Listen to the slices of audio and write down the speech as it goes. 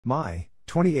My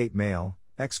 28 male,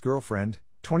 ex-girlfriend,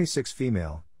 26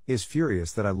 female, is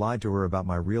furious that I lied to her about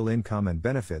my real income and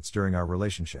benefits during our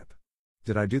relationship.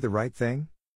 Did I do the right thing?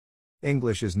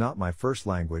 English is not my first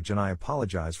language and I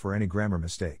apologize for any grammar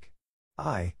mistake.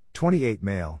 I, 28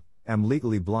 male, am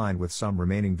legally blind with some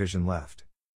remaining vision left.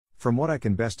 From what I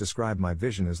can best describe, my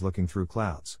vision is looking through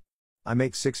clouds. I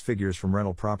make six figures from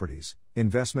rental properties,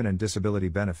 investment and disability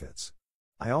benefits.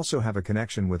 I also have a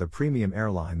connection with a premium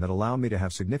airline that allow me to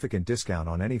have significant discount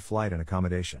on any flight and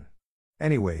accommodation.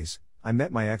 Anyways, I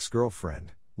met my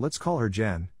ex-girlfriend, let's call her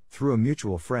Jen, through a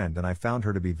mutual friend, and I found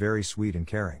her to be very sweet and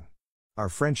caring. Our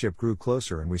friendship grew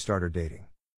closer and we started dating.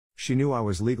 She knew I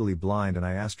was legally blind and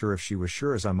I asked her if she was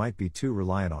sure, as I might be too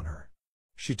reliant on her.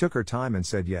 She took her time and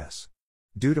said yes.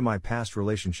 Due to my past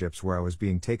relationships where I was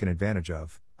being taken advantage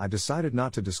of, I decided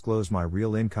not to disclose my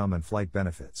real income and flight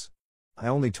benefits. I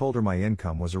only told her my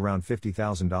income was around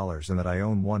 $50,000 and that I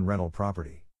own one rental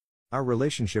property. Our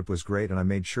relationship was great and I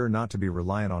made sure not to be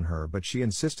reliant on her, but she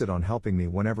insisted on helping me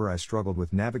whenever I struggled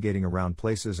with navigating around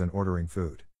places and ordering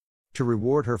food. To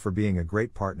reward her for being a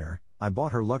great partner, I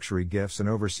bought her luxury gifts and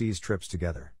overseas trips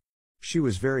together. She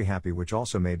was very happy, which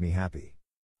also made me happy.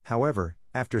 However,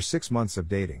 after 6 months of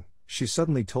dating, she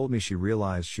suddenly told me she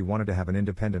realized she wanted to have an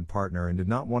independent partner and did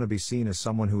not want to be seen as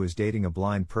someone who is dating a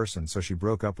blind person, so she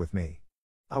broke up with me.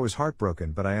 I was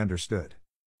heartbroken, but I understood.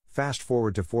 Fast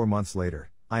forward to 4 months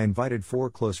later, I invited 4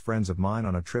 close friends of mine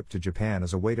on a trip to Japan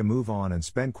as a way to move on and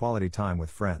spend quality time with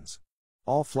friends.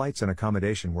 All flights and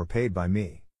accommodation were paid by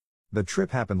me. The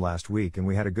trip happened last week and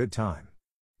we had a good time.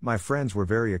 My friends were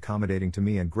very accommodating to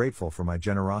me and grateful for my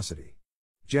generosity.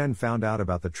 Jen found out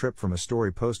about the trip from a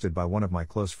story posted by one of my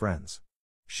close friends.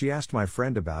 She asked my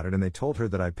friend about it and they told her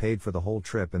that I paid for the whole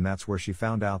trip, and that's where she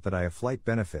found out that I have flight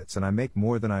benefits and I make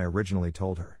more than I originally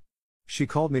told her. She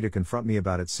called me to confront me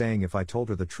about it, saying if I told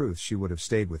her the truth she would have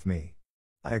stayed with me.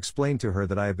 I explained to her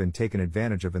that I have been taken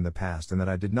advantage of in the past and that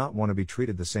I did not want to be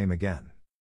treated the same again.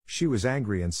 She was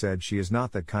angry and said she is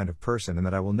not that kind of person and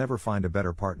that I will never find a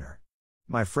better partner.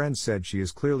 My friend said she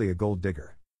is clearly a gold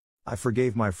digger. I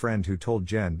forgave my friend who told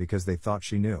Jen because they thought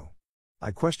she knew.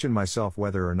 I questioned myself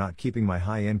whether or not keeping my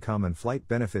high income and flight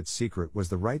benefits secret was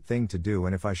the right thing to do,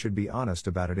 and if I should be honest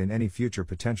about it in any future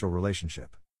potential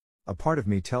relationship. A part of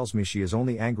me tells me she is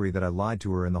only angry that I lied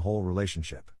to her in the whole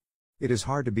relationship. It is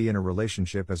hard to be in a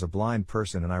relationship as a blind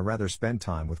person, and I rather spend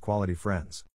time with quality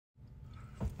friends.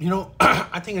 You know,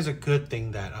 I think it's a good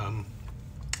thing that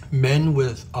men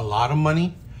with a lot of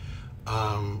money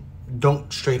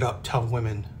don't straight up tell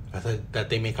women that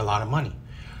they make a lot of money.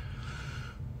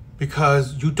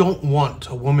 Because you don't want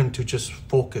a woman to just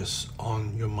focus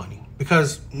on your money.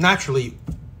 Because naturally,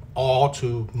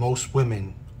 most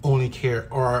women only care,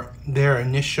 or their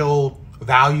initial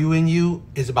value in you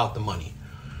is about the money.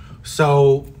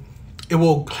 So it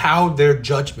will cloud their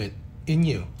judgment in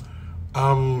you.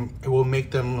 It will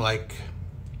make them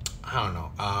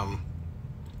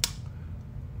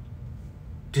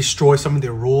destroy some of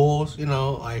their rules,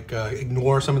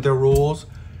 ignore some of their rules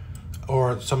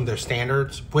or some of their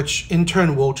standards, which in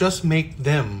turn will just make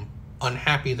them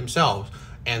unhappy themselves,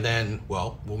 and then,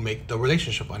 will make the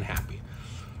relationship unhappy.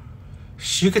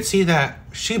 You could see that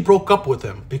she broke up with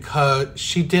him because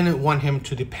she didn't want him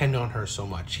to depend on her so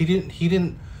much. She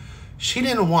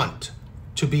didn't want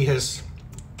to be his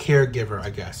caregiver, I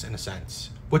guess, in a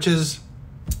sense, which is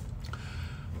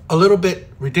a little bit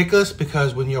ridiculous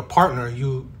because when you're a partner,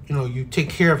 you take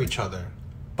care of each other.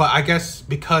 But I guess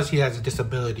because he has a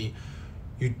disability,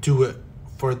 you do it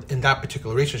in that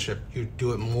particular relationship, you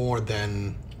do it more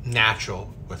than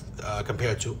natural with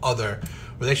compared to other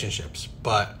relationships.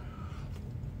 But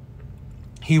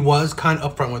he was kind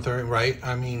of upfront with her, right?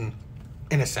 I mean,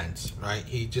 in a sense, right?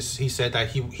 He said that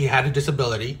he had a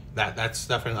disability. That's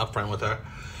definitely upfront with her.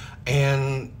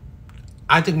 And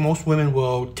I think most women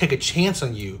will take a chance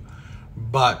on you,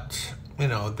 but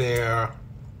their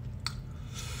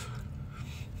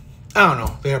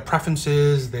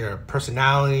preferences, their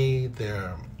personality,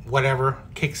 their whatever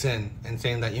kicks in and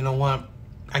saying that, you know what,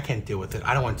 I can't deal with it.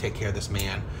 I don't want to take care of this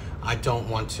man. I don't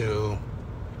want to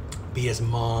be his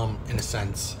mom, in a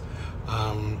sense.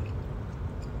 I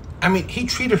mean, he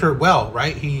treated her well,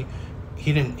 right? He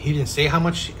didn't say how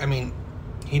much. I mean,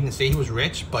 he didn't say he was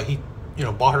rich, but he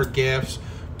bought her gifts,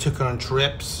 took her on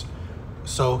trips.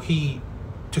 So he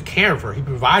took care of her. He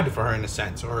provided for her, in a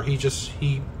sense, or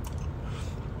he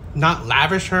not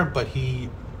lavish her, but he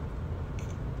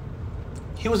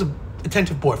was an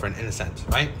attentive boyfriend, in a sense,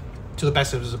 right? To the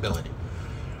best of his ability.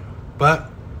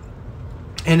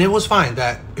 And it was fine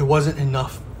that it wasn't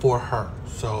enough for her.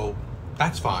 So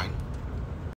that's fine.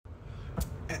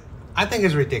 I think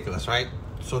it's ridiculous, right?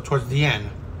 So towards the end,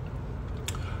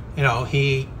 you know,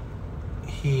 he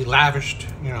lavished,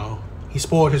 you know, he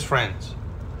spoiled his friends.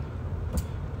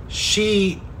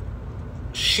 She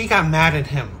got mad at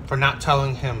him for not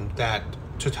telling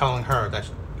her that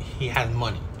he had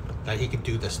money, that he could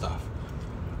do this stuff.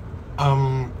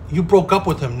 You broke up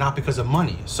with him not because of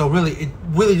money. So really, it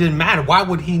really didn't matter. Why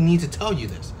would he need to tell you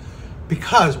this?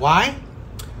 Because why?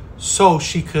 So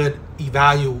she could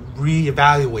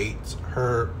reevaluate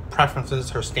her preferences,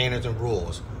 her standards and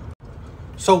rules.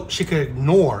 So she could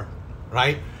ignore,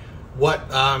 right, what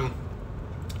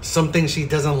some things she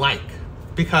doesn't like.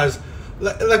 Because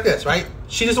like this, right?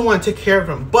 She doesn't want to take care of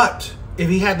him, but if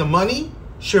he had the money,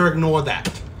 she'll ignore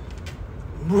that.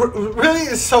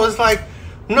 Really? So it's like,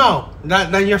 no,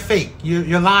 that you're fake.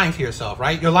 You're lying to yourself,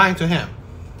 right? You're lying to him.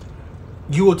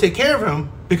 You will take care of him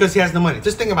because he has the money.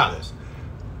 Just think about this.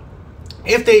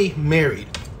 If they married,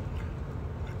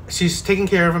 she's taking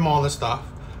care of him, all this stuff.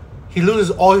 He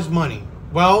loses all his money.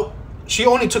 Well, she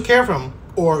only took care of him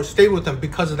or stayed with him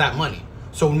because of that money.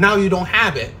 So now you don't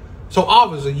have it. So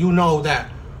obviously you know that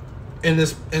in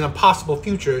a possible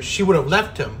future, she would have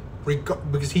left him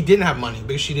because he didn't have money,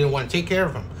 because she didn't want to take care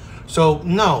of him. So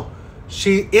no,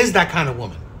 she is that kind of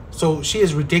woman. So she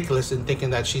is ridiculous in thinking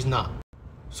that she's not.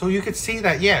 So you could see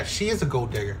that, yeah, she is a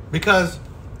gold digger, because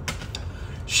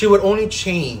she would only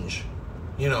change,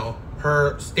 you know,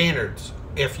 her standards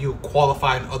if you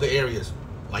qualify in other areas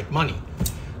like money.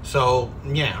 So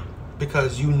yeah,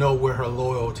 because you know where her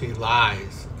loyalty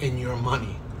lies, in your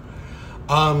money.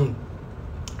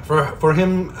 For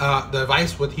him, the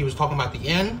advice what he was talking about at the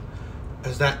end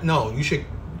is that no, you should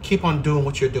keep on doing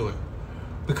what you're doing,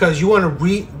 because you want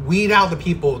to weed out the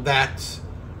people that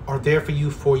are there for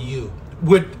you,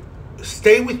 would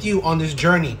stay with you on this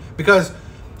journey. Because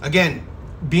again,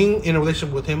 being in a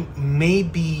relationship with him may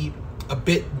be a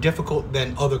bit difficult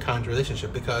than other kinds of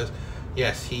relationship, because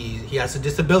yes, he has a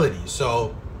disability.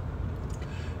 So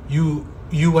you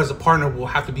as a partner will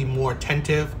have to be more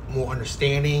attentive, more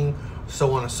understanding,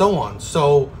 so on and so on.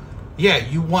 So yeah,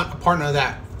 you want a partner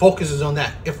that focuses on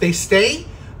that. If they stay,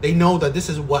 they know that this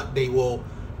is what they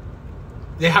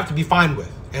have to be fine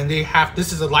with, and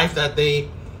this is a life that they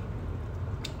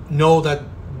know that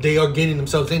they are getting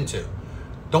themselves into.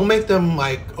 Don't make them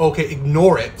like, okay,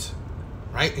 ignore it,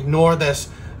 right? Ignore this,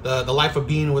 the life of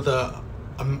being with a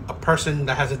person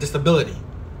that has a disability,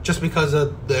 just because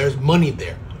there's money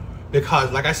there.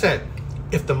 Because like I said,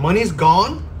 if the money's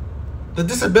gone, the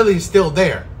disability is still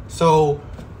there. So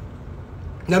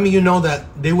that means you know that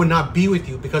they would not be with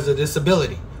you because of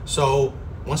disability. So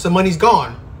once the money's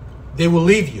gone, they will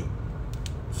leave you.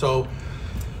 So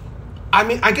I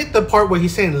mean, I get the part where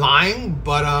he's saying lying,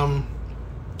 but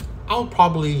I'll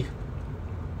probably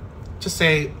just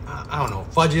say, I don't know,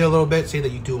 fudge it a little bit, say that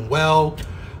you're doing well,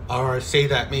 or say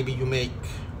that maybe you make,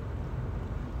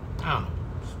 I don't know,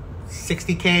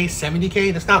 60K,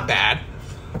 70K. That's not bad.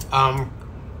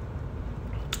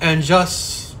 And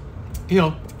just, you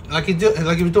know, like he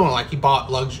was doing, like he bought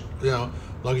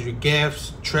luxury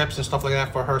gifts, trips and stuff like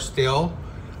that for her still.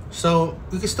 So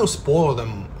you can still spoil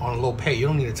them on a low pay. You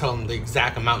don't need to tell them the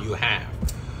exact amount you have.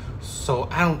 So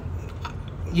I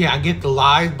get the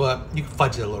lies, but you can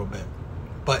fudge it a little bit.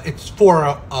 But it's for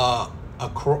a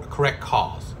correct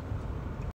cause.